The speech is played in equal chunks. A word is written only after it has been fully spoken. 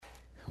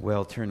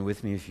Well, turn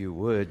with me, if you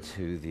would,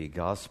 to the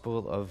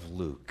Gospel of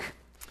Luke.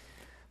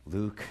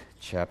 Luke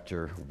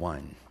chapter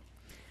 1.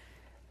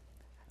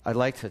 I'd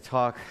like to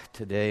talk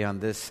today on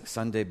this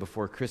Sunday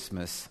before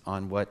Christmas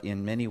on what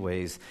in many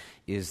ways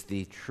is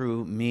the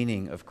true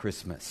meaning of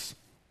Christmas.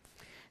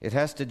 It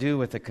has to do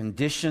with a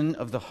condition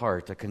of the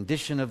heart, a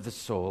condition of the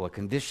soul, a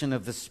condition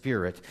of the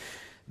spirit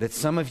that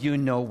some of you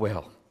know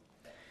well.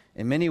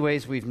 In many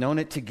ways, we've known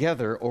it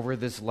together over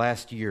this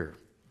last year.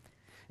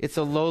 It's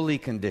a lowly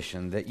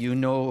condition that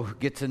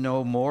get to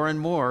know more and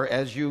more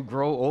as you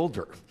grow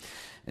older,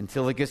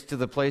 until it gets to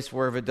the place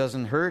where if it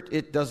doesn't hurt,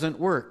 it doesn't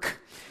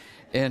work,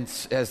 and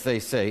as they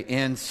say,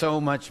 and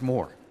so much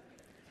more.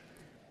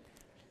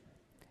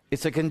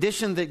 It's a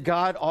condition that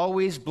God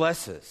always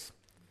blesses.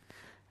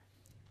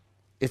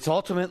 It's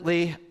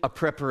ultimately a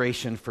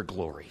preparation for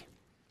glory,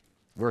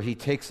 where he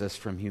takes us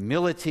from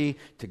humility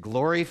to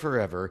glory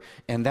forever,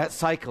 and that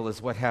cycle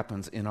is what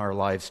happens in our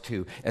lives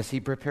too, as he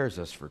prepares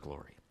us for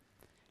glory.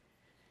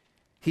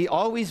 He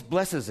always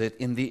blesses it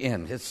in the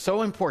end. It's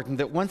so important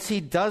that once he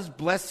does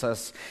bless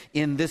us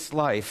in this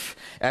life,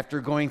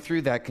 after going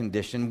through that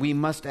condition, we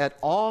must at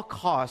all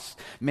costs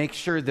make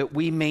sure that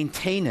we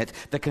maintain it,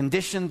 the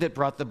condition that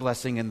brought the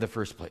blessing in the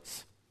first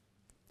place.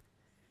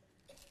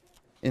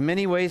 In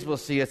many ways, we'll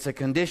see it's a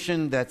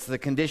condition that's the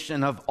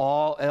condition of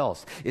all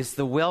else. It's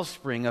the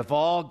wellspring of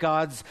all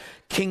God's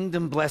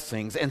kingdom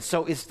blessings. And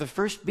so it's the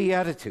first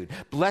beatitude.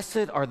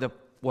 Blessed are the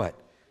what?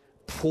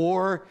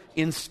 Poor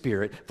in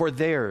spirit, for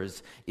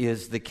theirs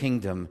is the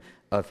kingdom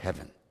of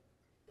heaven.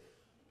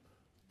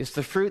 It's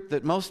the fruit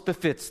that most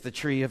befits the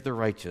tree of the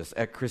righteous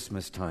at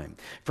Christmas time,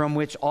 from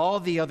which all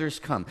the others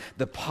come,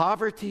 the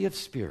poverty of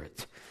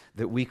spirit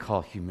that we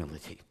call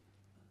humility.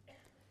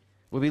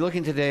 We'll be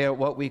looking today at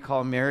what we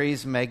call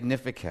Mary's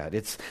Magnificat.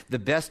 It's the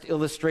best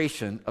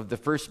illustration of the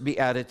first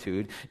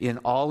beatitude in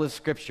all of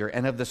Scripture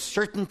and of the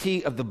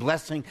certainty of the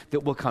blessing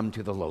that will come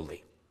to the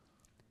lowly.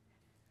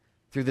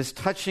 Through this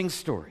touching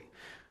story,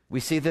 we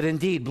see that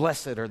indeed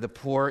blessed are the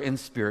poor in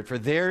spirit, for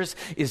theirs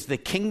is the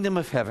kingdom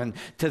of heaven.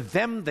 To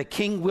them the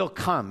king will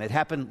come. It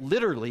happened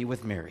literally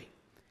with Mary.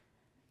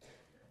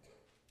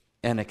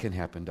 And it can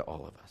happen to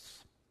all of us.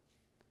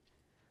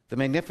 The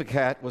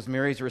Magnificat was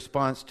Mary's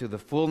response to the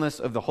fullness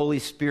of the Holy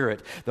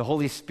Spirit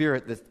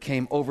that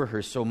came over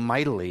her so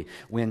mightily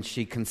when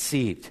she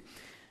conceived.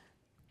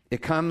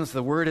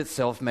 The word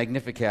itself,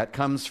 Magnificat,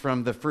 comes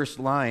from the first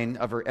line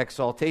of her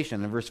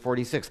exaltation in verse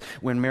 46,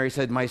 when Mary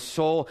said, "My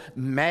soul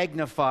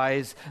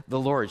magnifies the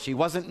Lord." She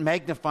wasn't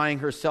magnifying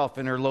herself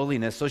in her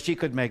lowliness so she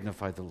could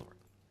magnify the Lord.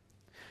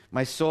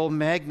 My soul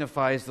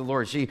magnifies the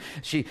Lord.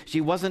 She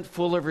wasn't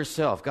full of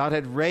herself. God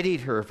had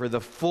readied her for the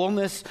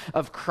fullness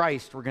of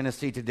Christ, we're going to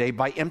see today,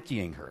 by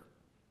emptying her,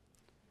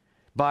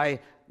 by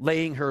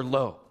laying her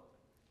low.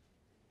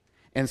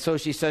 And so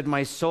she said,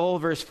 "My soul,"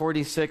 verse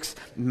 46,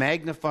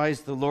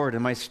 "magnifies the Lord,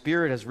 and my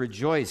spirit has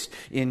rejoiced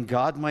in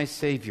God my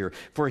Savior,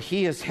 for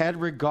he has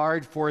had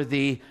regard for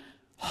the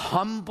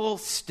humble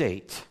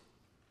state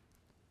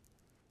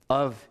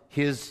of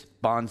his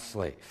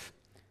bondslave.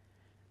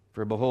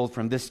 For behold,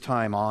 from this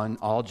time on,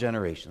 all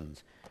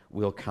generations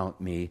will count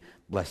me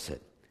blessed."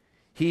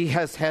 He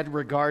has had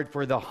regard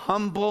for the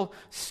humble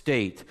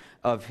state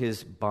of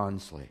his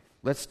bondslave.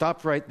 Let's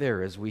stop right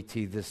there as we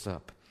tee this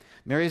up.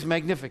 Mary's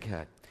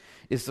Magnificat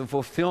is the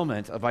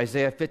fulfillment of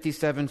Isaiah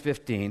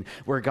 57:15,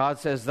 where God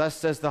says, "Thus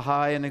says the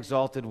high and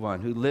exalted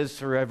one, who lives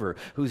forever,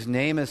 whose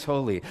name is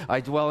holy.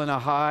 I dwell in a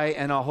high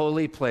and a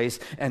holy place,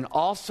 and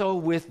also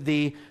with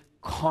the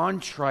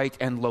contrite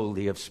and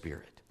lowly of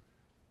spirit,"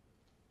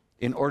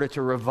 in order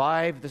to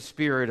revive the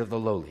spirit of the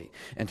lowly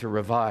and to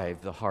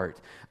revive the heart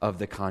of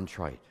the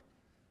contrite.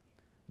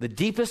 The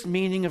deepest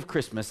meaning of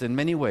Christmas, in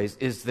many ways,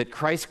 is that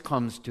Christ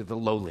comes to the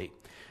lowly,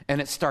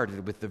 and it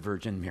started with the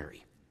Virgin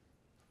Mary.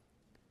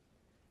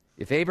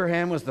 If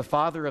Abraham was the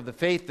father of the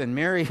faith, then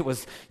Mary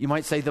was, you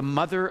might say, the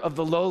mother of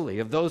the lowly,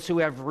 of those who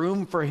have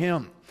room for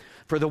him,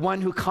 for the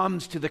one who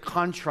comes to the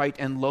contrite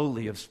and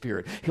lowly of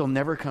spirit. He'll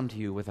never come to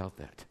you without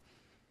that.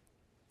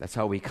 That's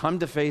how we come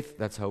to faith.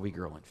 That's how we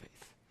grow in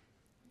faith.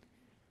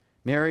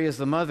 Mary is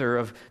the mother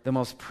of the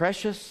most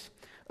precious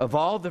of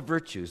all the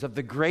virtues, of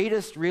the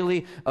greatest,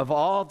 really, of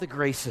all the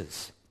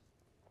graces.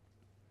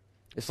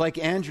 It's like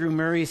Andrew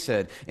Murray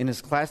said in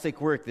his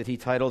classic work that he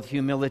titled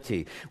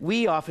Humility.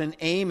 We often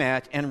aim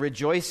at and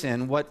rejoice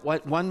in what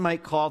one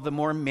might call the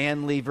more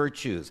manly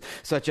virtues,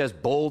 such as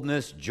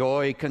boldness,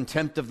 joy,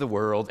 contempt of the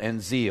world,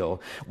 and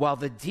zeal, while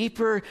the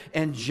deeper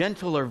and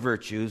gentler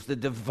virtues, the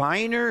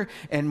diviner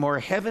and more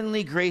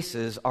heavenly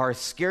graces, are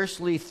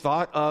scarcely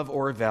thought of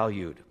or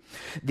valued.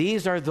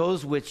 These are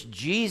those which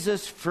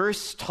Jesus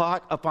first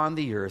taught upon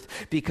the earth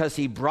because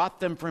he brought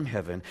them from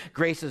heaven,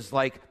 graces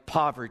like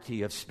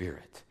poverty of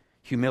spirit,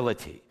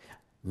 humility,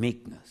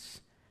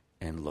 meekness,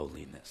 and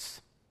lowliness.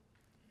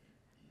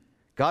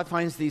 God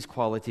finds these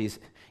qualities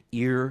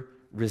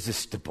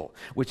irresistible,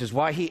 which is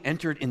why he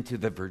entered into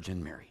the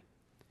Virgin Mary.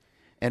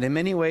 And in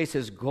many ways,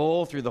 his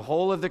goal through the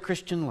whole of the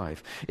Christian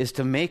life is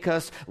to make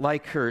us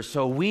like her,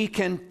 so we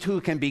too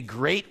can be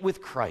great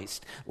with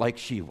Christ like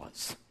she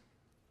was.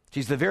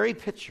 She's the very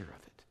picture of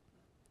it.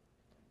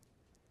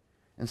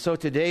 And so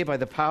today, by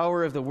the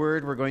power of the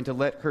Word, we're going to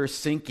let her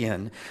sink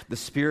in the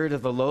spirit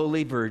of the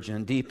lowly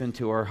virgin deep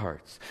into our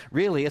hearts.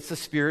 Really, it's the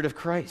Spirit of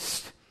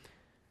Christ.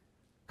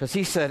 Because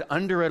he said,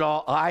 under it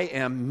all, I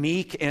am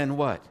meek and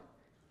what?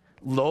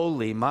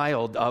 Lowly,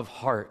 mild of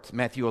heart.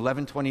 Matthew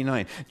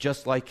 11:29,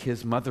 just like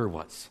his mother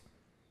was.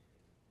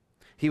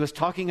 He was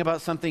talking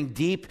about something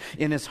deep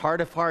in his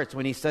heart of hearts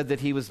when he said that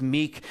he was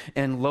meek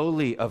and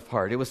lowly of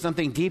heart. It was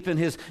something deep in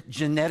his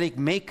genetic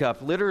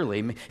makeup,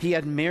 literally. He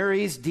had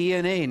Mary's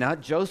DNA,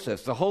 not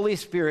Joseph's. The Holy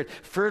Spirit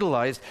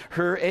fertilized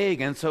her egg,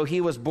 and so he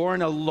was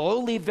born a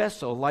lowly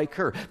vessel like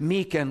her,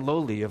 meek and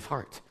lowly of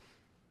heart.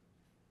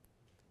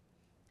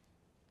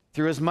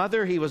 Through his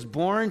mother, he was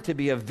born to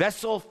be a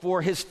vessel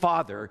for his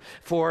Father,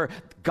 for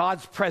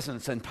God's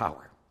presence and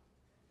power.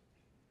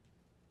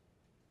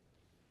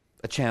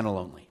 A channel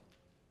only.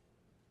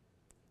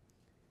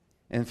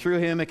 And through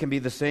him, it can be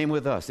the same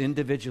with us,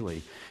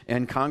 individually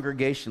and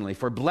congregationally.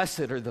 For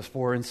blessed are the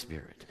poor in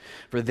spirit,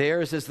 for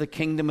theirs is the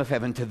kingdom of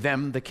heaven. To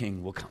them the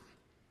King will come.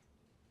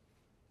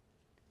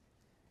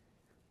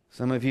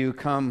 Some of you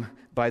come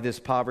by this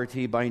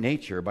poverty by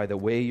nature, by the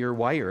way you're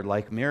wired,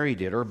 like Mary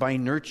did, or by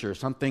nurture,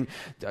 something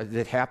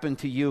that happened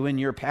to you in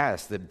your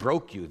past that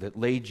broke you, that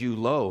laid you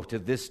low to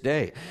this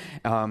day,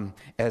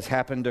 as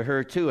happened to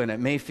her too. And it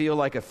may feel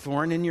like a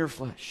thorn in your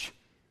flesh.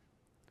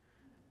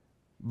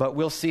 But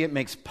we'll see it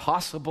makes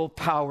possible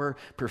power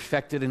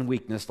perfected in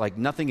weakness like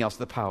nothing else,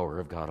 the power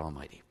of God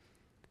Almighty.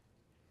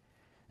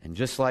 And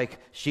just like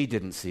she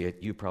didn't see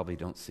it, you probably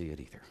don't see it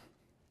either.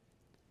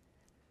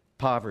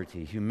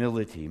 Poverty,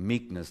 humility,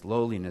 meekness,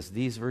 lowliness,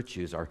 these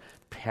virtues are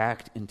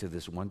packed into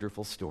this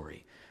wonderful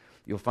story.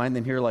 You'll find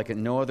them here like at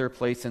no other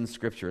place in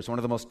Scripture. It's one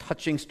of the most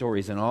touching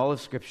stories in all of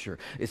Scripture.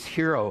 Its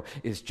hero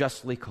is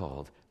justly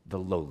called the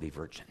lowly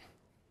virgin.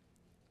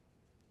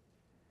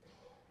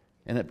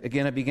 And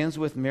it begins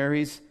with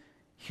Mary's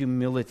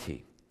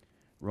humility.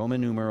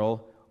 Roman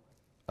numeral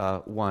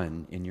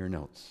 1 in your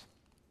notes.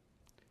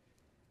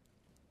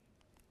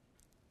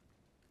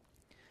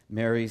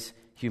 Mary's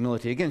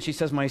humility. Again, she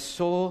says, my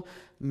soul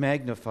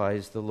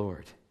magnifies the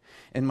Lord,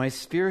 and my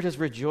spirit has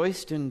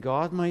rejoiced in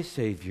God my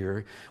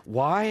Savior.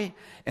 Why?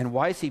 And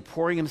why is he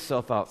pouring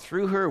himself out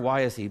through her?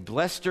 Why has he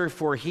blessed her?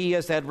 For he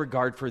has had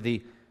regard for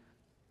the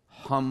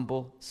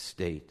humble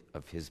state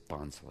of his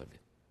bondservant.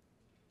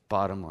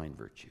 Bottom line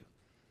virtue.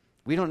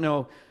 We don't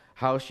know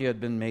how she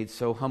had been made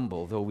so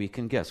humble, though we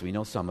can guess. We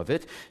know some of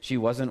it. She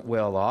wasn't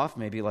well off,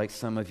 maybe like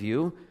some of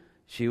you.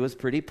 She was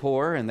pretty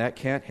poor, and that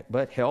can't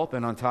but help.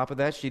 And on top of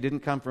that, she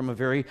didn't come from a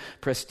very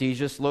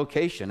prestigious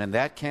location, and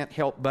that can't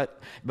help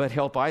but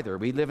help either.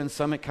 We live in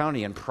Summit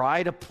County, and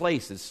pride of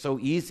place is so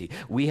easy.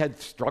 We had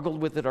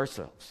struggled with it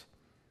ourselves.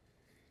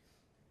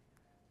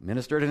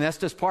 Ministered in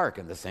Estes Park,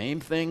 and the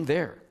same thing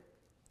there.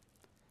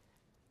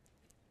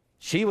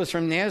 She was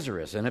from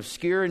Nazareth, an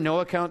obscure,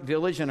 no-account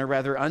village in a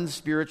rather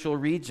unspiritual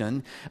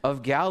region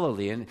of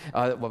Galilee, and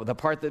the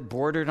part that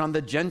bordered on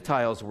the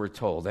Gentiles, we're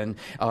told, and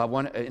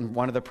in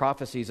one of the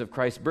prophecies of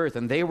Christ's birth.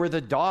 And they were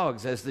the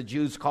dogs, as the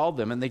Jews called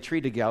them, and they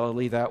treated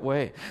Galilee that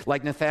way.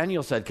 Like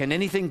Nathanael said, can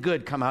anything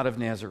good come out of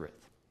Nazareth?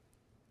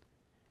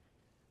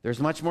 There's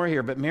much more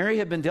here, but Mary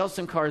had been dealt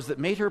some cards that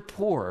made her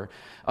poor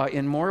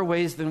in more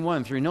ways than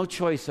one, through no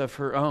choice of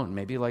her own,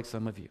 maybe like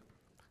some of you.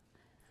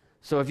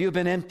 So if you've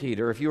been emptied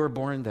or if you were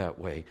born that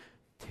way,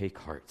 take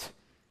heart.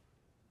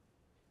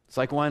 It's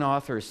like one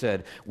author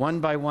said, one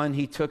by one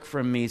he took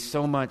from me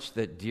so much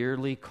that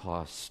dearly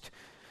cost,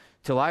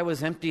 till I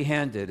was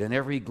empty-handed and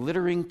every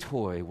glittering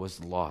toy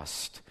was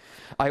lost.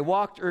 I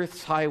walked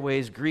earth's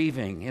highways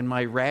grieving in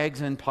my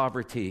rags and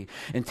poverty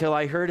until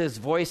I heard his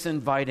voice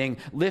inviting,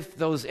 lift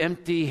those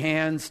empty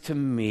hands to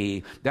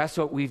me. That's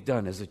what we've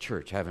done as a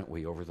church, haven't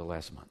we, over the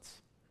last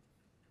months?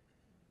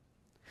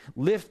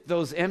 Lift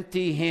those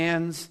empty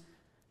hands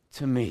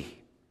to me.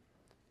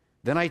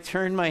 Then I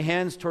turned my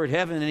hands toward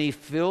heaven, and he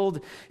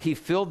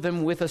filled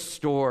them with a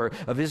store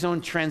of his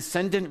own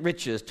transcendent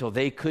riches till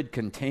they could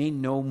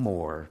contain no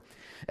more.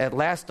 At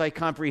last I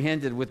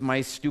comprehended with my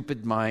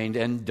stupid mind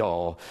and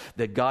dull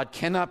that God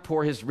cannot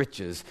pour his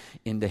riches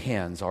into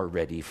hands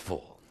already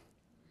full.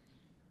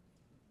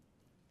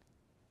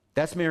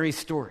 That's Mary's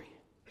story,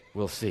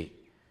 we'll see,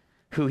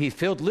 who he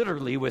filled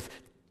literally with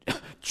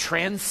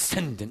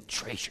transcendent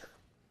treasure.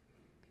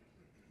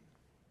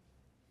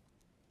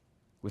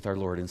 With our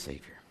Lord and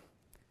Savior.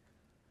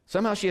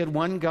 Somehow she had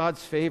won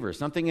God's favor.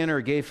 Something in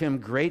her gave him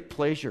great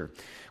pleasure,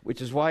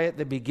 which is why at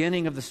the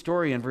beginning of the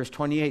story in verse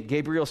 28,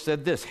 Gabriel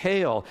said this,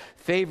 hail,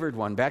 favored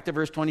one. Back to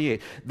verse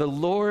 28, the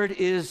Lord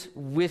is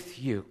with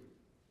you.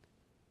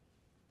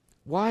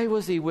 Why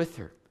was he with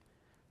her?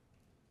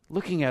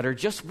 Looking at her,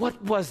 just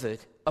what was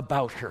it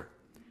about her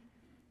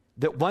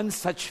that won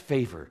such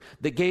favor,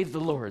 that gave the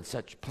Lord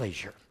such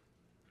pleasure?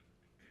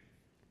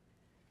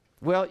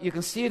 Well, you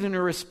can see it in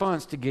her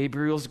response to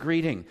Gabriel's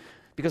greeting.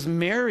 Because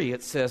Mary,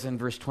 it says in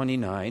verse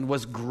 29,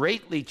 was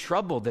greatly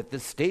troubled at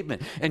this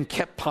statement and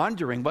kept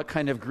pondering what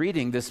kind of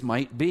greeting this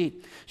might be.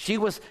 She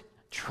was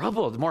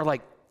troubled, more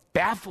like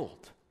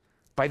baffled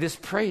by this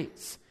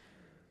praise.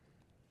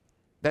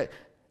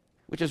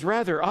 Which is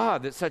rather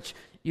odd that such,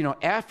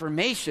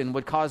 affirmation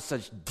would cause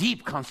such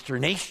deep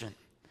consternation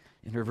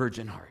in her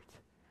virgin heart.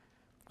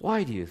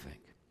 Why do you think?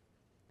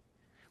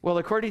 Well,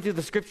 according to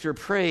the scripture,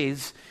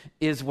 praise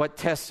is what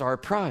tests our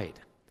pride.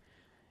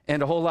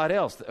 And a whole lot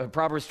else.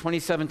 Proverbs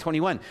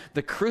 27:21.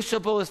 The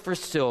crucible is for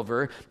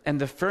silver, and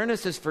the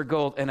furnace is for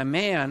gold, and a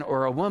man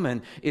or a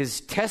woman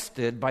is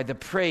tested by the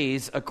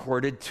praise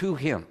accorded to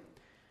him.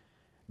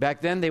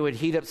 Back then, they would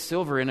heat up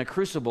silver in a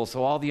crucible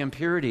so all the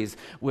impurities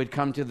would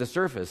come to the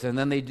surface, and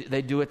then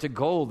they do it to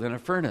gold in a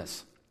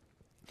furnace.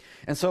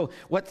 And so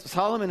what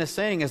Solomon is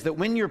saying is that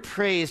when you're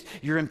praised,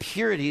 your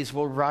impurities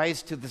will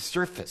rise to the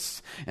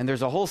surface. And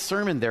there's a whole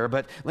sermon there,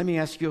 but let me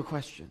ask you a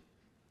question.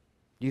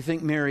 Do you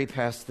think Mary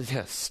passed the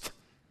test?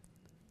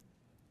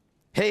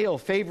 Hail,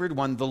 favored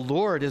one, the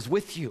Lord is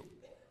with you.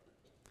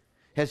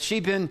 Had she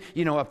been,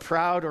 a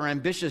proud or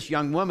ambitious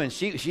young woman,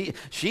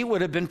 she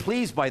would have been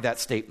pleased by that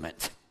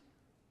statement.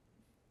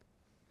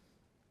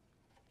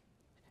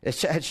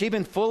 Had she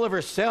been full of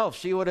herself,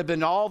 she would have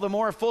been all the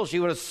more full. She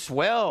would have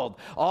swelled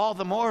all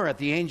the more at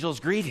the angel's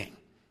greeting.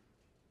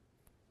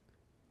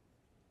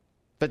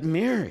 But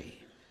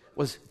Mary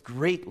was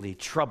greatly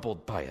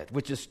troubled by it,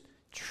 which is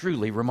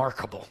truly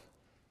remarkable.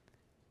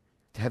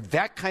 To have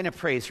that kind of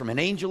praise from an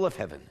angel of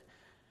heaven.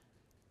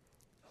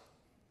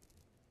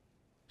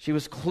 She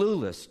was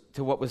clueless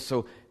to what was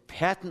so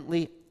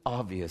patently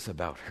obvious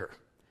about her.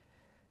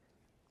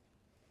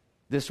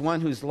 This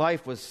one whose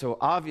life was so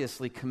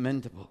obviously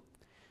commendable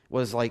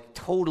was like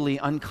totally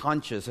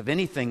unconscious of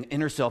anything in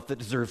herself that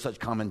deserved such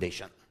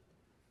commendation.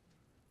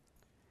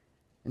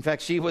 In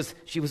fact, she was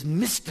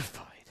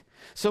mystified,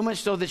 so much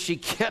so that she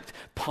kept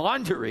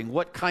pondering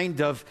what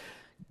kind of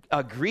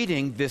a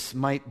greeting this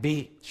might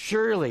be.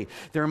 Surely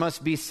there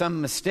must be some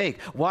mistake.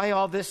 Why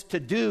all this to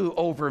do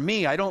over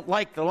me? I don't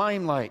like the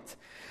limelight.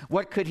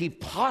 What could he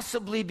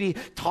possibly be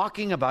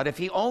talking about if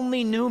he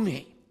only knew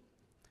me?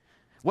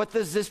 What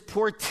does this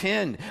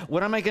portend?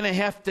 What am I going to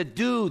have to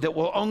do that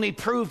will only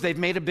prove they've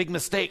made a big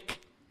mistake?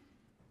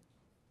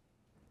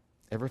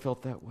 Ever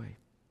felt that way?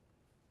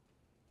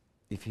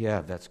 If you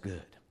have, that's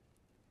good.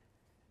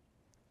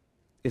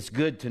 It's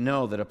good to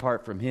know that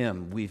apart from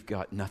him, we've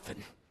got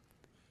nothing.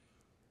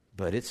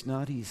 But it's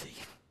not easy.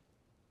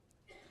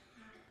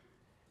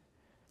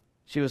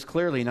 She was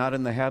clearly not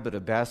in the habit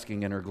of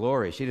basking in her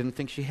glory. She didn't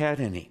think she had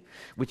any,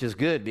 which is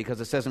good because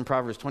it says in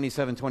Proverbs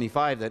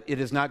 27:25 that it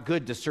is not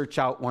good to search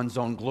out one's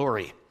own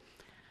glory,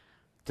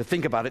 to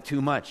think about it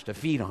too much, to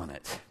feed on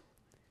it,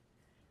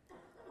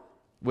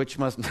 which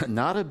must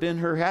not have been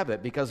her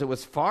habit because it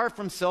was far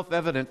from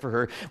self-evident for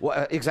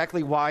her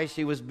exactly why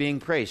she was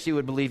being praised. She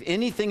would believe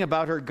anything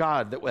about her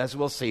God, that, as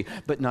we'll see,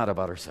 but not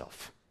about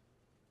herself.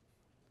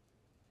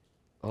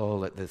 Oh,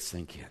 let this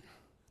sink in.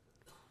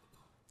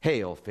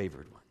 Hail,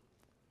 favored one.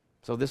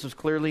 So this was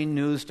clearly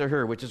news to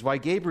her, which is why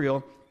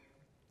Gabriel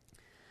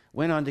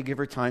went on to give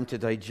her time to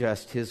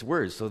digest his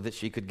words so that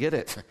she could get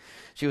it.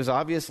 She was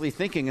obviously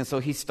thinking, and so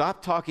he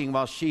stopped talking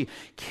while she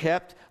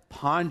kept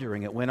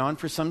pondering. It went on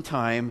for some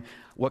time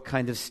what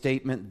kind of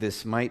statement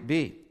this might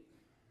be.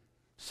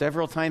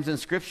 Several times in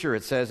Scripture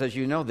it says, as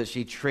you know, that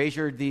she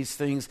treasured these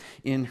things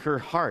in her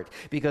heart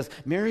because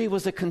Mary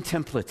was a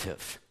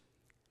contemplative.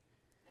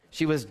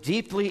 She was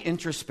deeply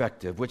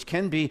introspective, which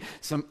can be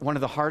one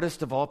of the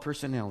hardest of all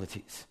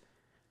personalities.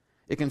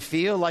 It can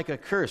feel like a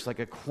curse, like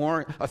a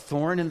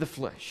thorn in the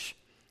flesh.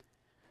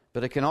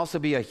 But it can also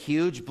be a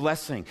huge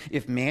blessing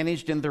if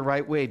managed in the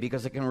right way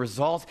because it can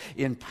result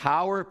in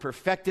power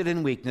perfected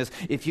in weakness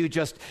if you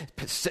just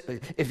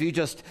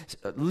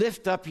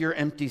lift up your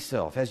empty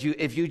self. As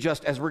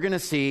we're going to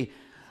see,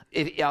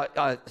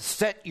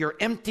 set your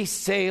empty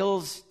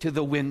sails to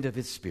the wind of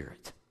his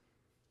Spirit.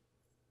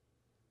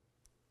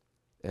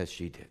 As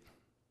she did.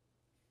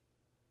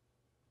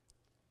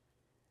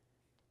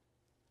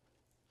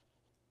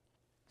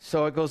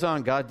 So it goes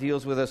on. God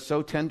deals with us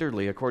so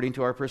tenderly according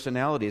to our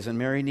personalities, and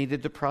Mary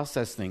needed to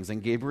process things,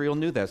 and Gabriel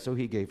knew that, so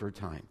he gave her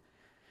time.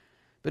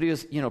 But he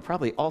was,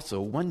 probably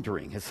also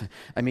wondering.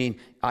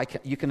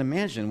 You can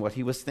imagine what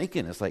he was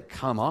thinking. It's like,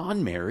 come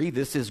on, Mary,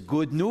 this is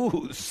good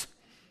news.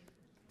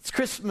 It's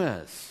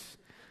Christmas.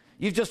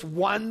 You've just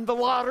won the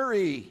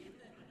lottery,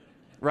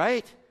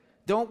 right?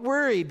 Don't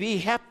worry, be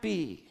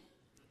happy.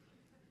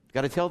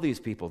 Got to tell these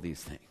people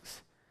these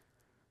things.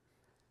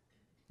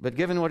 But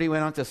given what he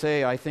went on to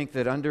say, I think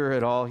that under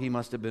it all, he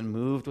must have been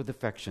moved with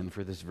affection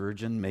for this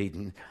virgin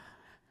maiden.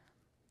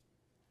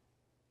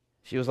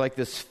 She was like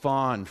this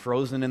fawn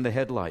frozen in the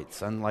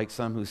headlights. Unlike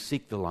some who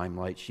seek the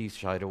limelight, she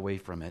shied away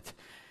from it.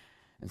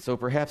 And so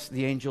perhaps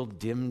the angel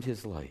dimmed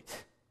his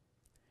light.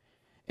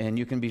 And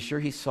you can be sure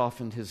he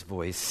softened his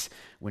voice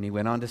when he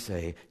went on to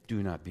say,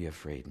 "Do not be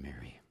afraid,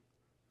 Mary,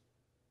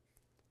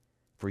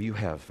 for you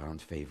have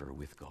found favor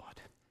with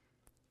God."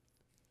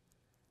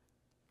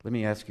 Let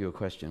me ask you a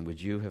question.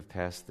 Would you have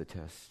passed the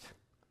test?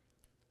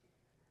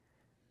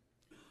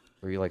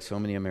 Or are you like so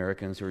many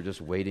Americans who are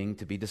just waiting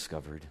to be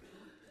discovered,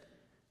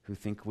 who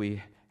think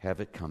we have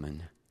it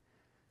coming?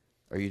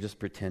 Are you just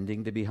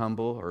pretending to be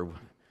humble? Or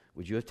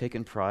would you have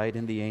taken pride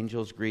in the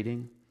angel's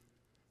greeting?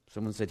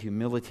 Someone said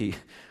humility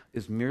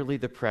is merely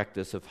the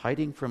practice of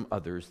hiding from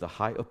others the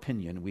high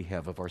opinion we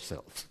have of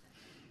ourselves.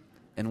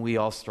 And we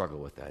all struggle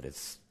with that.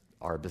 It's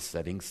our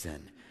besetting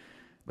sin,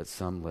 but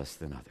some less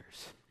than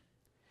others.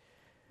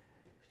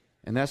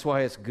 And that's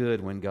why it's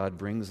good when God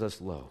brings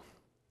us low,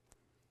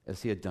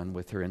 as he had done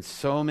with her. In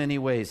so many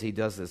ways he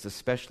does this,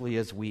 especially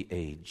as we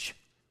age.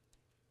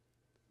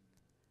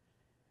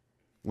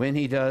 When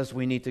he does,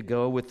 we need to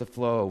go with the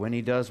flow. When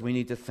he does, we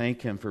need to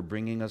thank him for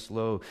bringing us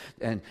low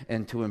and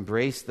to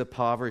embrace the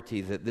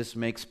poverty that this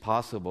makes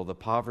possible, the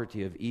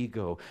poverty of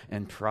ego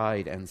and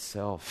pride and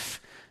self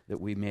that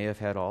we may have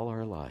had all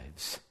our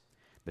lives.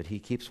 But he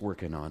keeps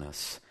working on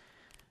us.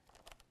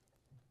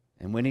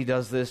 And when he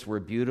does this,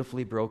 we're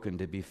beautifully broken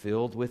to be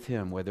filled with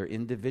him, whether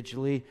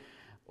individually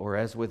or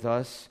as with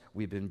us,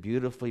 we've been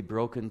beautifully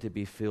broken to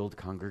be filled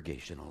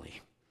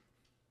congregationally.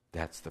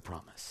 That's the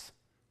promise.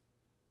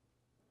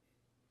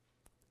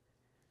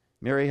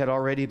 Mary had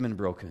already been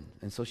broken,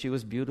 and so she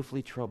was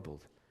beautifully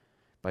troubled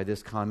by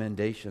this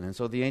commendation. And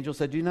so the angel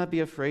said, "Do not be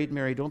afraid,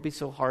 Mary. Don't be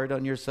so hard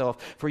on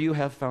yourself, for you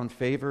have found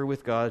favor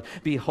with God.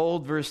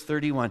 Behold," verse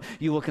 31,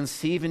 "you will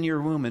conceive in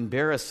your womb and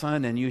bear a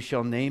son, and you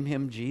shall name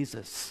him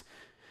Jesus."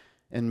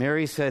 And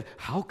Mary said,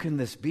 "How can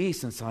this be,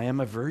 since I am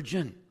a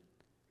virgin?"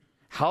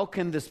 How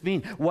can this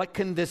mean? What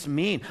can this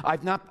mean?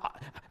 I've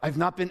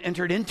not been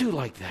entered into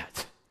like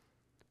that.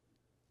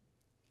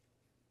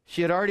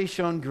 She had already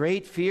shown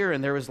great fear,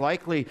 and there was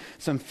likely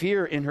some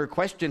fear in her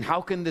question. How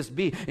can this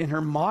be? In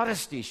her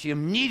modesty, she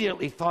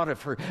immediately thought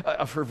of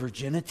her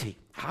virginity.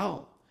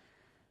 How?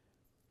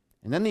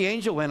 And then the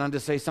angel went on to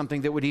say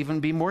something that would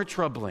even be more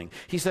troubling.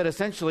 He said,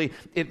 essentially,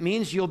 it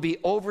means you'll be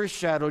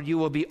overshadowed, you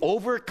will be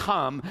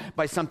overcome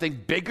by something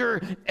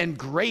bigger and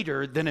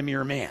greater than a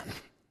mere man.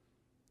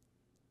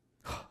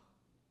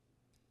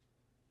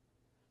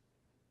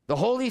 The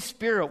Holy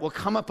Spirit will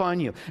come upon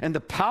you, and the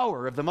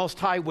power of the Most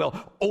High will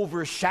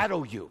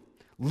overshadow you,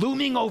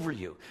 looming over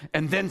you,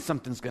 and then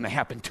something's going to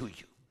happen to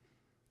you.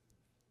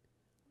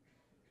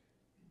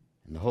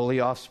 And the holy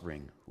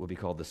offspring will be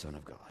called the Son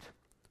of God.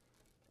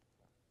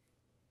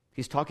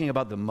 He's talking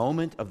about the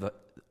moment of the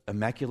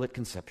Immaculate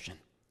Conception,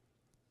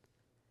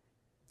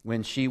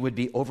 when she would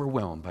be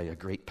overwhelmed by a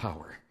great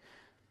power.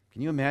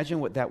 Can you imagine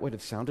what that would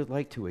have sounded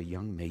like to a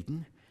young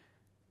maiden?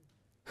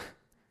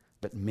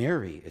 But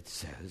Mary, it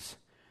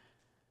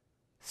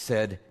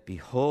said,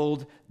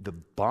 "Behold, the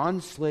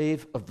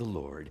bondslave of the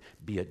Lord,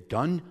 be it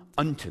done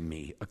unto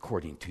me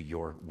according to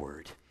your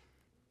word."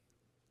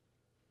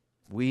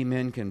 We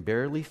men can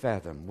barely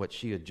fathom what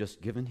she had just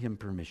given him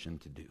permission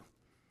to do.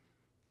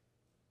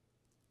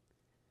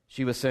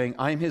 She was saying,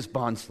 I'm his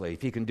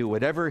bondslave. He can do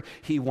whatever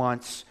he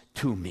wants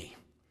to me.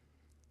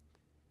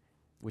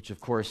 Which, of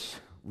course,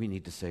 we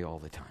need to say all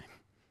the time.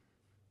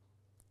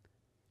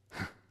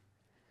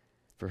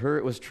 For her,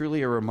 it was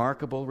truly a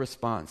remarkable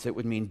response. It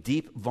would mean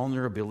deep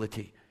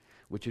vulnerability,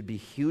 which would be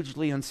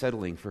hugely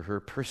unsettling for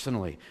her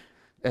personally.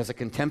 As a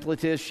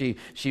contemplative,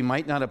 she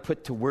might not have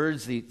put to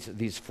words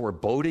these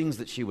forebodings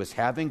that she was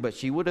having, but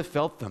she would have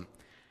felt them.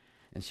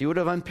 And she would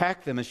have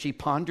unpacked them as she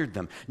pondered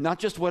them. Not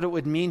just what it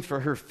would mean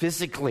for her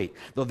physically,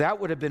 though that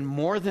would have been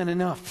more than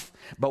enough,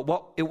 but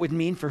what it would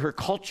mean for her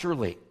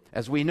culturally.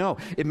 As we know,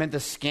 it meant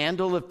the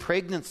scandal of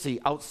pregnancy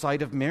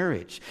outside of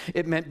marriage.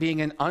 It meant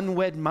being an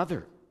unwed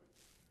mother.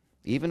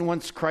 Even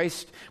once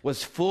Christ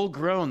was full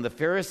grown, the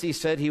Pharisees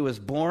said he was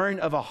born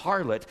of a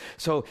harlot.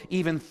 So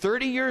even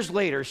 30 years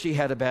later, she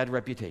had a bad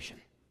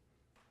reputation.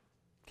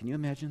 Can you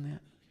imagine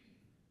that?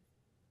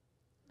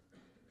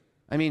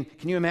 I mean,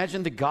 can you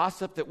imagine the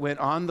gossip that went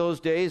on those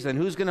days? And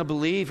who's going to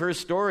believe her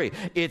story?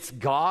 It's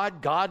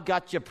God. God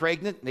got you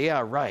pregnant?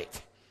 Yeah,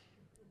 right.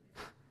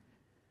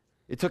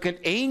 It took an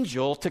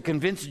angel to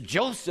convince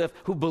Joseph,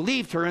 who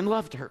believed her and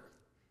loved her.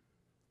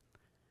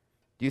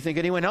 Do you think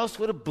anyone else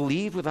would have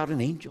believed without an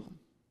angel?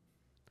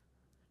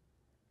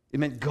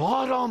 It meant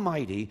God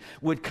Almighty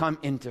would come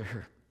into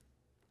her.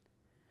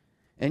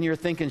 And you're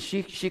thinking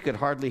she could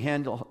hardly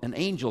handle an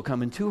angel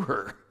coming to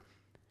her.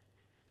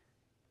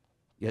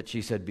 Yet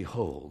she said,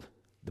 behold,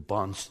 the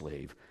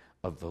bondslave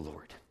of the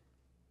Lord.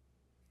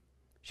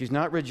 She's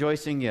not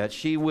rejoicing yet.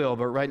 She will,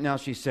 but right now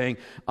she's saying,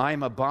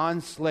 I'm a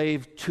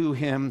bondslave to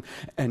him,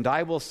 and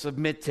I will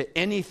submit to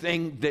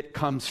anything that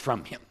comes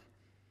from him.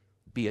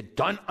 Be it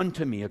done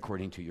unto me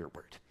according to your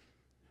word.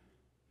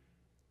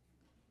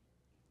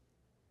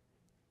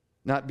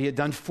 Not be it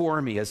done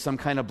for me as some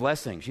kind of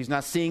blessing. She's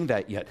not seeing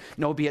that yet.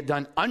 No, be it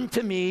done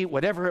unto me,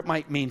 whatever it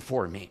might mean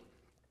for me.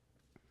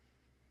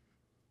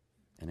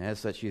 And as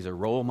such, she's a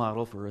role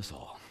model for us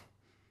all.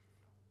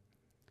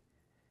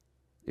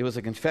 It was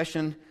a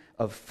confession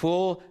of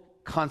full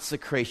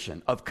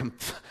consecration, of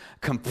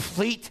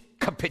complete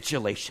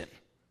capitulation,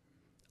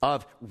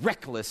 of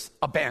reckless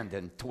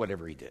abandon to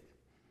whatever he did.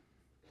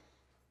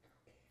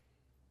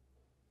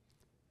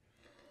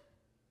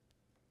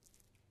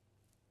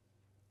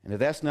 And if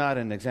that's not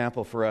an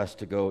example for us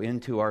to go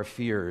into our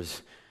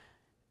fears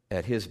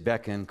at his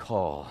beck and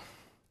call,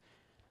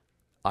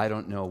 I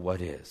don't know what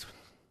is.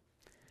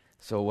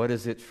 So what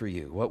is it for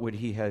you? What would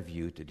he have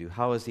you to do?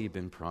 How has he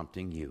been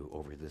prompting you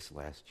over this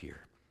last year?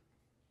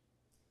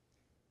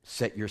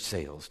 Set your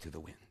sails to the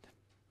wind.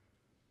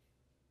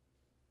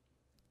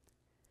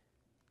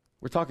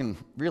 We're talking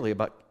really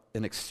about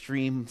an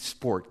extreme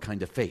sport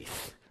kind of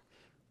faith,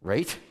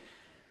 right?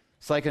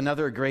 It's like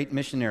another great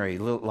missionary,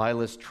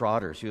 Lilas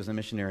Trotter. She was a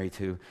missionary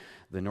to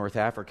the North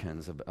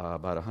Africans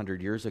about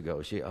 100 years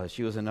ago.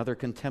 She was another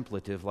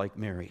contemplative like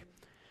Mary.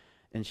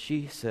 And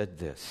she said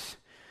this: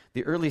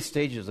 the early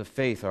stages of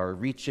faith are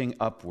reaching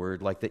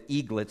upward like the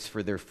eaglets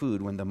for their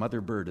food when the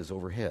mother bird is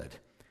overhead.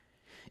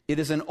 It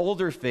is an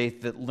older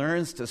faith that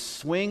learns to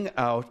swing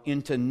out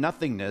into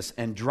nothingness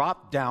and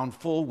drop down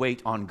full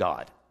weight on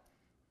God.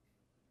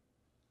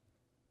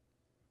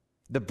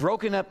 The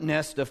broken up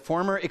nest of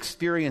former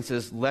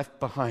experiences left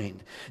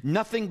behind.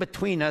 Nothing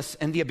between us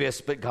and the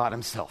abyss but God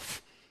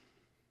himself.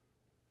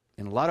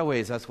 In a lot of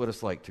ways, that's what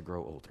it's like to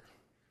grow older.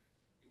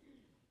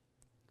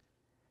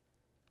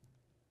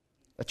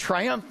 A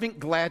triumphant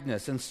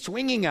gladness and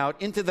swinging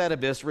out into that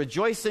abyss,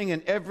 rejoicing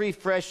in every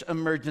fresh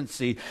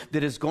emergency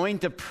that is going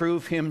to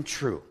prove him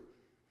true.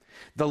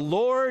 The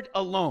Lord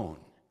alone,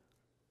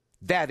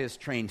 that is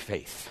trained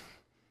faith.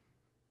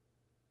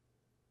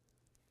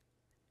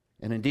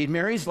 And indeed,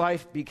 Mary's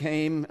life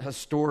became a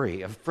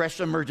story of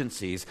fresh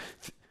emergencies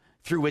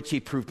through which he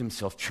proved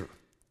himself true.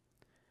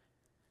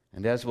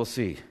 And as we'll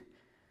see,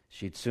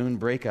 she'd soon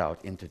break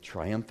out into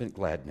triumphant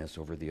gladness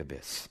over the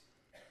abyss.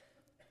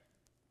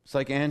 It's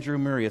like Andrew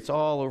Murray. It's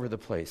all over the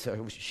place.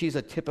 She's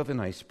a tip of an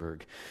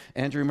iceberg.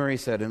 Andrew Murray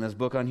said in his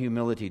book on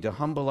humility, to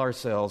humble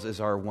ourselves is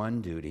our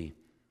one duty.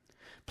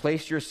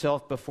 Place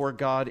yourself before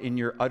God in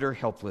your utter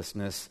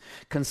helplessness.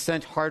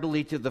 Consent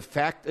heartily to the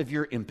fact of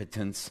your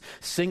impotence.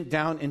 Sink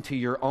down into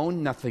your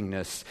own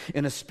nothingness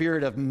in a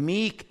spirit of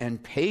meek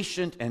and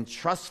patient and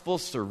trustful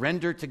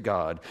surrender to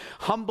God.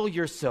 Humble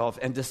yourself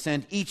and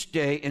descend each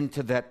day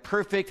into that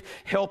perfect,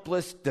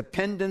 helpless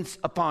dependence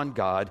upon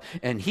God,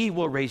 and he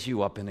will raise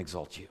you up and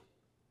exalt you.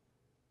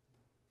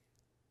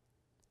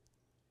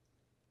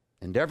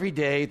 And every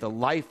day the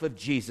life of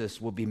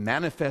Jesus will be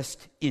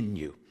manifest in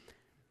you,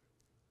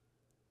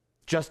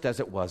 just as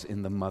it was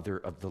in the mother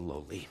of the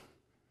lowly.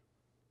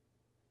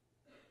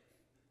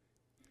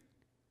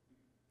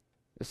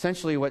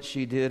 Essentially what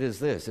she did is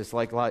this. It's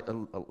like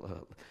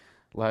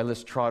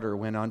Lilas Trotter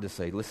went on to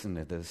say, listen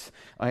to this.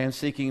 I am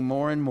seeing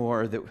more and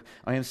more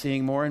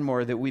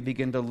that we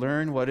begin to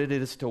learn what it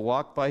is to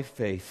walk by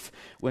faith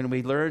when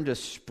we learn to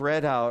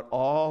spread out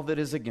all that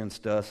is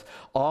against us,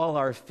 all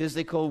our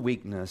physical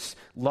weakness,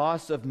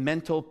 loss of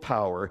mental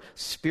power,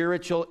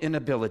 spiritual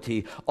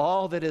inability,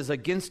 all that is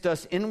against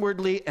us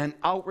inwardly and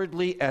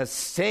outwardly as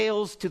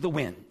sails to the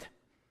wind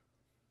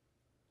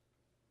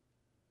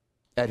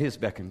at his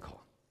beck and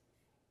call.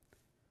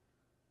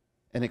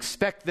 And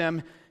expect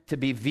them to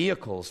be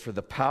vehicles for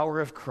the power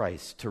of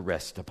Christ to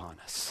rest upon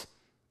us.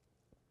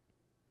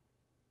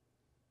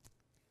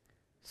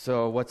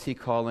 So what's he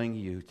calling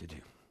you to do?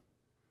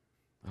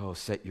 Oh,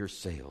 set your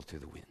sail to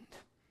the wind.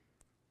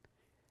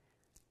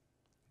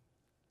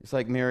 It's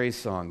like Mary's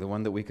song, the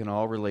one that we can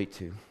all relate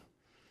to.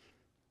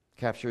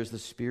 Captures the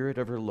spirit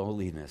of her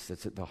lowliness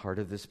that's at the heart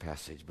of this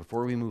passage.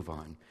 Before we move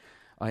on,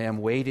 I am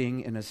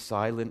waiting in a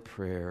silent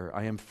prayer.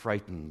 I am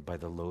frightened by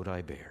the load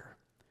I bear.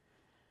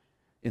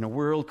 In a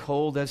world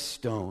cold as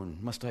stone,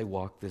 must I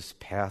walk this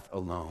path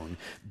alone?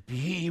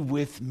 Be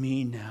with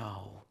me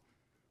now.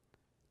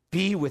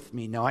 Be with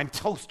me now. I'm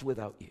toast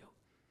without you.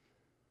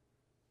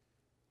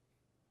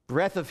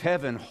 Breath of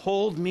heaven,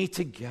 hold me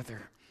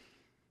together.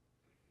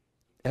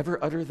 Ever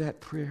utter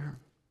that prayer?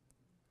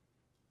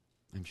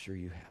 I'm sure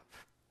you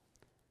have.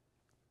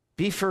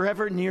 Be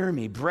forever near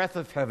me, breath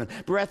of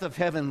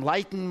heaven,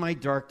 lighten my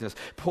darkness.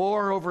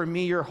 Pour over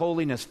me your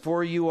holiness,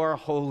 for you are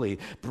holy,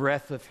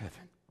 breath of heaven.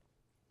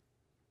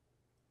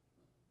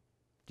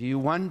 Do you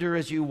wonder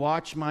as you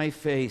watch my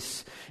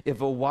face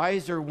if a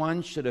wiser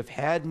one should have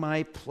had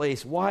my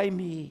place? Why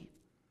me?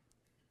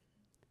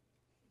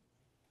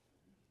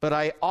 But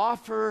I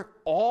offer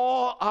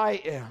all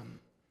I am,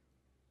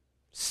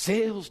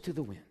 sails to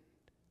the wind,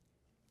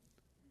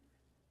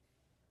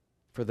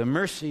 for the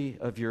mercy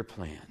of your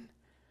plan.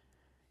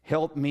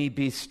 Help me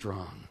be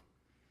strong.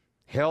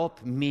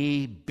 Help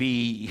me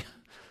be.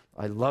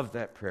 I love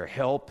that prayer.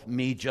 Help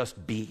me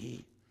just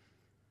be,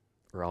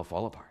 or I'll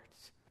fall apart.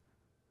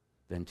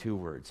 Then two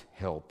words,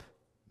 help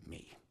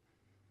me.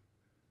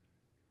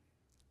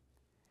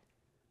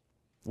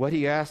 What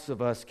he asks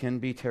of us can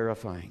be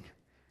terrifying,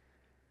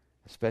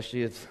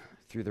 especially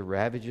through the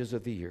ravages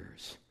of the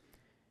years.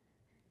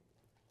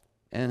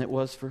 And it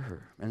was for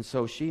her. And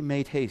so she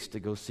made haste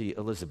to go see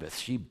Elizabeth.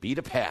 She beat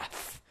a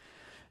path,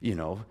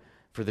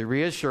 for the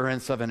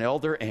reassurance of an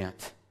elder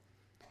aunt,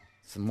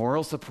 some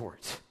moral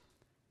support.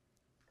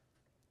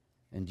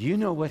 And do you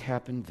know what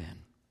happened then?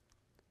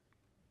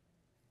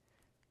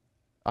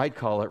 I'd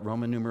call it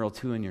Roman numeral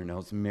 2 in your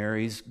notes,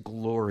 Mary's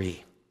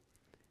glory,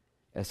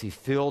 as he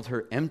filled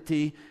her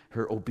empty,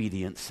 her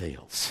obedient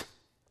sails.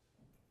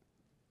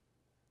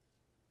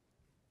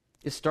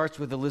 It starts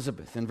with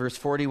Elizabeth. In verse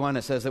 41,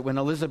 it says that when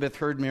Elizabeth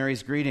heard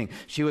Mary's greeting,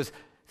 she was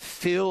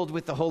filled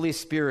with the Holy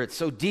Spirit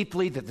so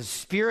deeply that the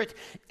Spirit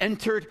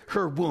entered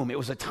her womb. It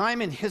was a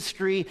time in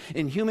history,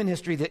 in human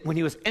history, that when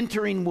he was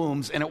entering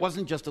wombs, and it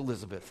wasn't just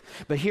Elizabeth,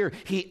 but here,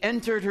 he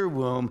entered her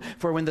womb.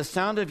 For when the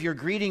sound of your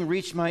greeting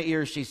reached my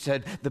ears, she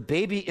said, the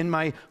baby in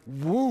my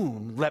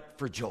womb leapt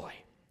for joy.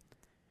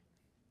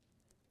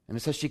 And it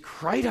says she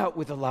cried out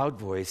with a loud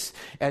voice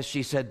as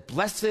she said,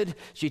 blessed,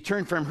 she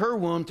turned from her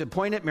womb to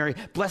point at Mary,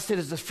 blessed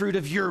is the fruit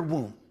of your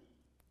womb.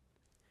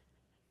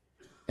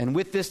 And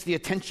with this, the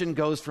attention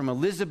goes from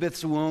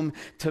Elizabeth's womb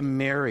to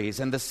Mary's.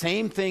 And the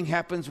same thing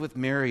happens with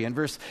Mary. In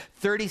verse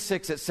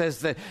 36, it says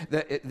that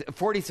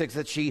 46,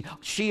 that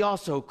she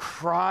also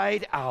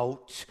cried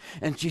out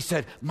and she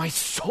said, my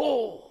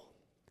soul,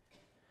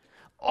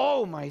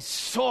 oh, my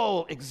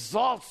soul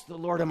exalts the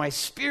Lord, and my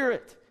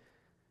spirit,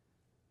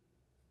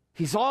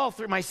 he's all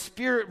through, my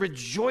spirit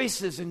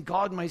rejoices in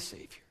God, my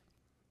Savior.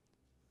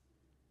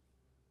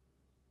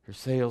 Her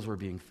sails were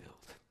being filled.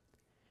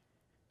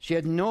 She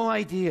had no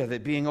idea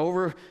that being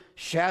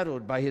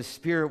overshadowed by his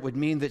Spirit would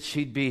mean that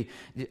she'd be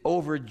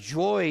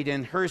overjoyed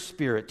in her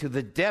spirit to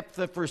the depth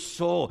of her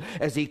soul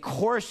as he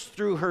coursed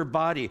through her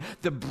body,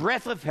 the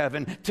breath of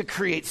heaven, to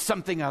create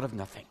something out of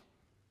nothing.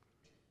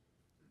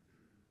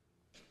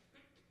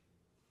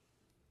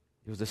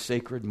 It was a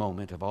sacred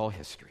moment of all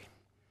history.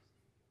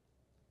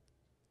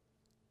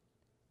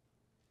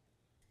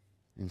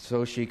 And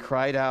so she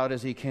cried out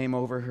as he came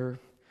over her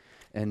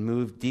and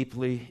moved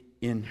deeply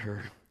in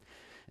her.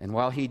 And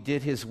while he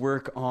did his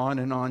work, on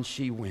and on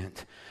she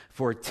went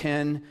for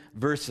 10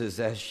 verses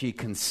as she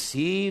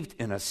conceived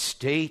in a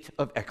state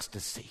of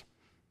ecstasy,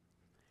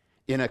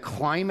 in a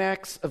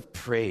climax of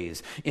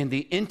praise, in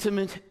the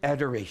intimate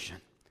adoration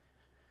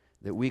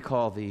that we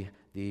call the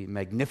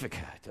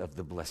Magnificat of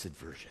the Blessed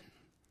Virgin.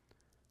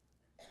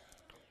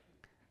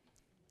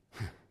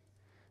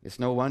 It's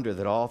no wonder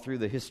that all through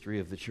the history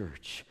of the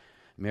church,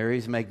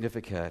 Mary's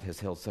Magnificat has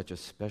held such a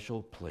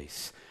special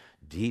place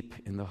deep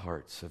in the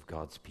hearts of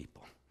God's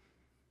people.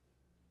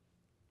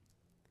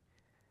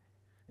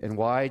 And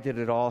why did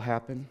it all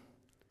happen?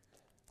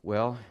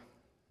 Well,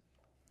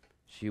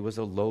 she was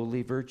a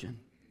lowly virgin.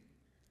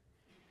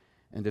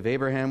 And if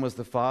Abraham was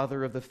the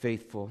father of the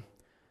faithful,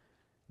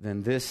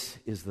 then this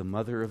is the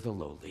mother of the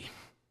lowly.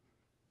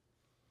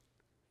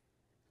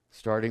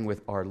 Starting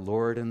with our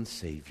Lord and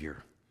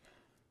Savior,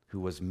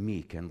 who was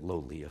meek and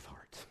lowly of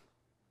heart.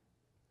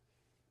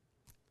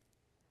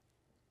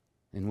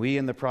 And we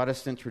in the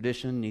Protestant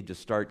tradition need to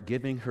start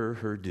giving her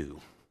her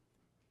due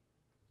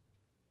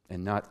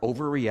and not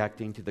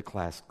overreacting to the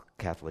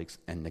Catholics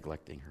and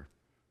neglecting her.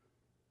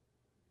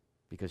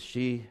 Because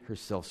she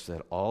herself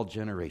said, all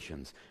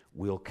generations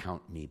will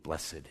count me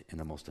blessed in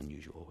a most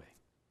unusual way.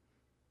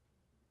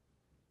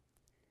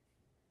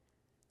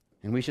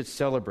 And we should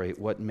celebrate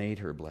what made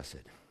her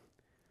blessed.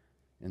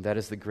 And that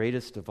is the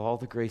greatest of all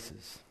the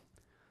graces,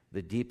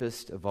 the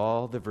deepest of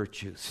all the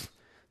virtues,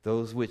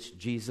 those which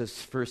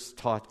Jesus first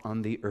taught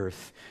on the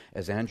earth,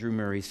 as Andrew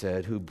Murray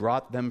said, who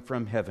brought them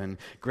from heaven,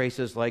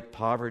 graces like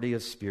poverty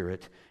of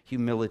spirit,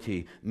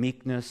 humility,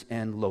 meekness,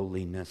 and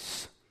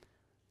lowliness.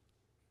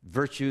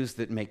 Virtues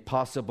that make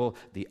possible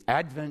the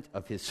advent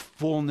of his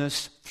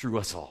fullness through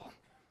us all.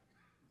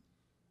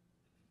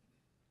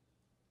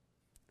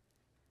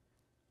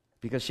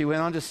 Because she went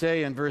on to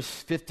say in verse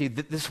 50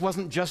 that this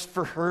wasn't just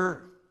for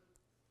her.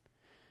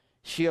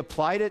 She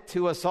applied it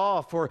to us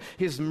all, for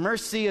his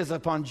mercy is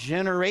upon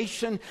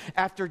generation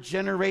after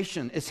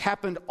generation. It's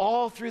happened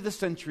all through the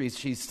centuries,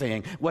 she's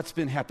saying, what's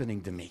been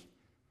happening to me.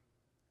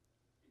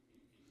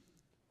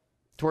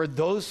 Toward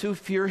those who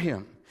fear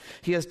him,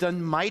 he has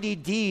done mighty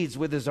deeds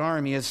with his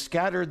arm. He has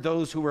scattered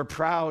those who were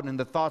proud in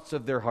the thoughts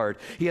of their heart.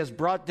 He has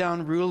brought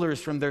down rulers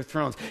from their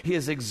thrones. He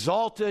has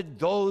exalted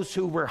those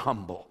who were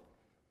humble.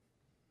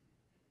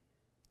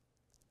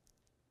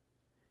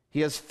 He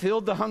has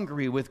filled the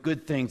hungry with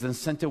good things and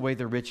sent away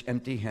the rich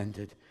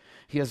empty-handed.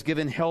 He has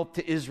given help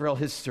to Israel,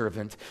 his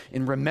servant,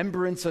 in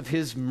remembrance of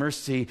his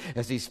mercy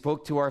as he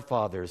spoke to our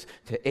fathers,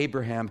 to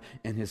Abraham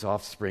and his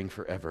offspring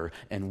forever.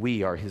 And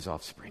we are his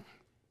offspring.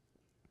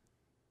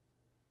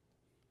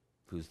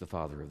 Who's the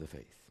father of the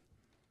faith?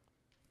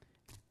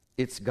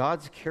 It's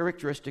God's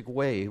characteristic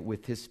way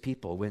with his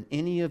people. When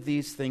any of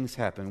these things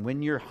happen,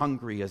 when you're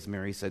hungry, as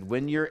Mary said,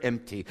 when you're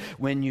empty,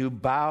 when you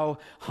bow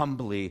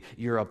humbly,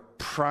 you're a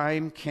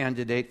prime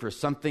candidate for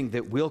something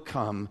that will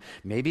come,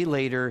 maybe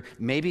later,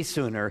 maybe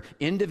sooner,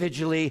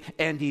 individually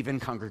and even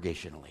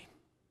congregationally.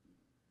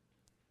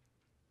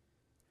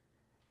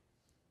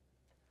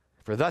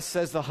 For thus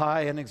says the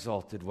high and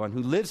exalted one,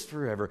 who lives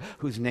forever,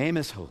 whose name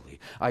is holy.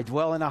 I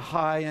dwell in a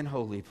high and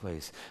holy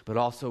place, but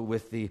also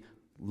with the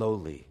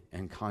lowly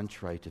and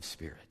contrite of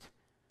spirit,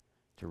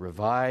 to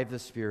revive the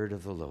spirit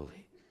of the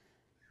lowly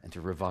and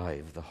to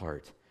revive the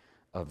heart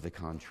of the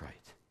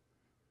contrite,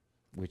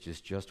 which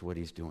is just what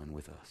he's doing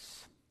with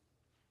us.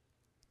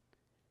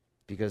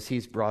 Because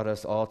he's brought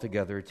us all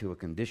together to a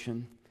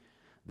condition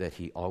that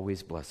he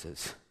always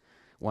blesses,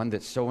 one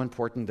that's so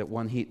important that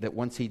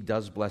once he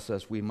does bless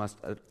us, we must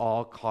at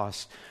all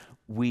costs,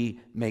 we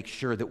make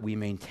sure that we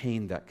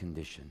maintain that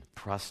condition,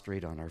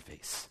 prostrate on our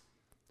face.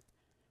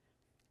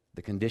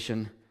 The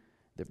condition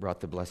that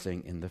brought the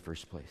blessing in the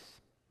first place.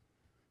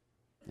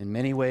 In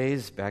many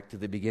ways, back to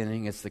the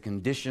beginning, it's the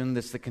condition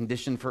that's the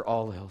condition for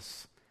all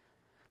else.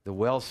 The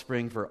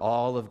wellspring for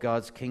all of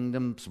God's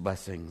kingdom's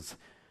blessings.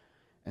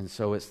 And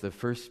so it's the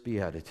first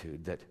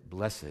beatitude that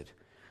blessed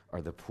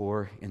are the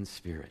poor in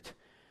spirit,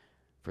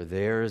 for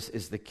theirs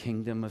is the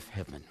kingdom of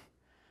heaven.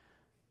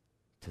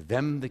 To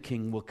them the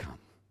King will come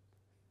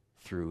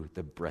through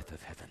the breath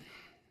of heaven.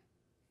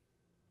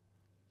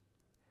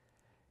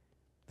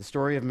 The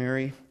story of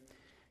Mary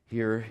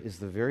here is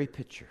the very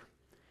picture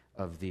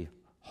of the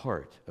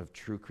heart of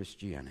true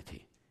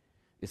Christianity.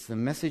 It's the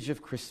message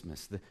of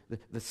Christmas,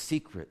 the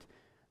secret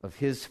of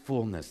his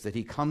fullness, that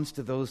he comes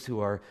to those who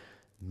are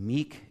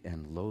meek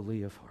and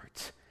lowly of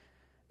heart,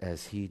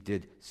 as he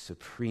did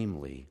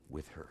supremely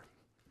with her.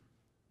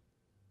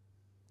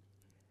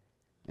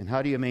 And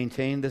how do you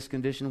maintain this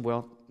condition?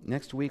 Well,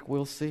 next week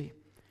we'll see,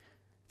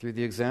 through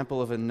the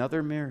example of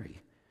another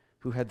Mary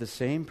who had the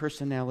same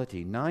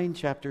personality 9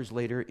 chapters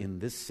later in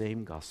this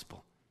same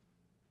gospel.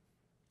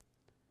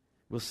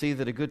 We'll see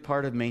that a good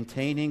part of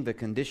maintaining the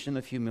condition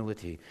of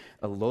humility,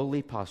 a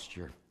lowly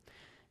posture,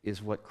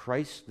 is what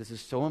Christ, this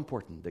is so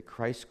important, that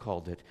Christ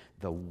called it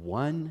the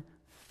one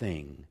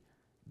thing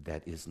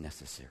that is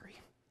necessary.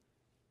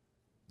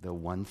 The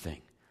one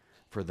thing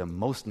for the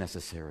most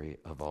necessary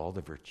of all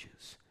the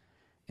virtues,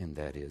 and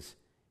that is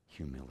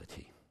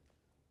humility.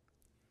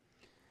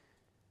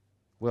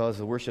 Well, as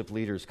the worship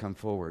leaders come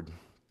forward,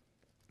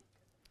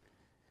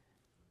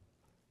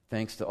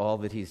 thanks to all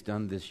that he's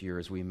done this year,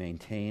 as we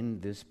maintain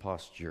this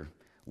posture,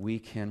 we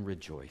can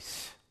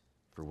rejoice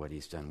for what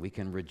he's done. We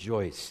can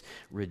rejoice,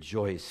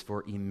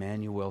 for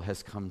Emmanuel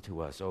has come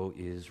to us, O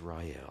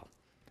Israel.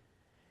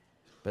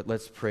 But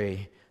let's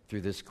pray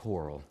through this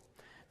carol,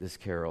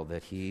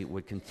 that he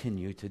would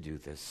continue to do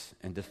this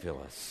and to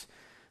fill us,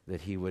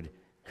 that he would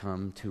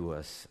come to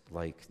us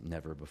like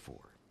never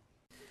before.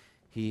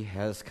 He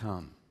has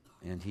come,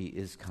 and he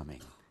is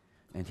coming,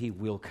 and he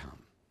will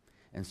come.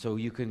 And so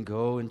you can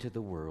go into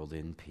the world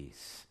in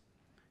peace.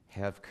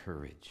 Have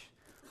courage.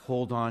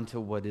 Hold on to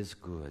what is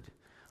good.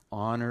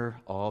 Honor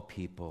all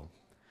people.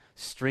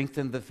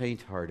 Strengthen the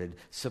faint-hearted.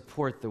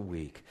 Support the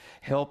weak.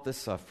 Help the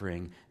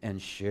suffering, and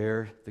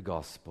share the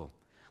gospel.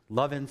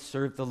 Love and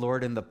serve the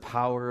Lord in the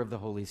power of the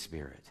Holy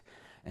Spirit.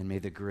 And may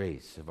the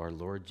grace of our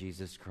Lord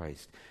Jesus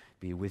Christ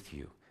be with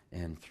you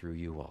and through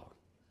you all.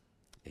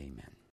 Amen.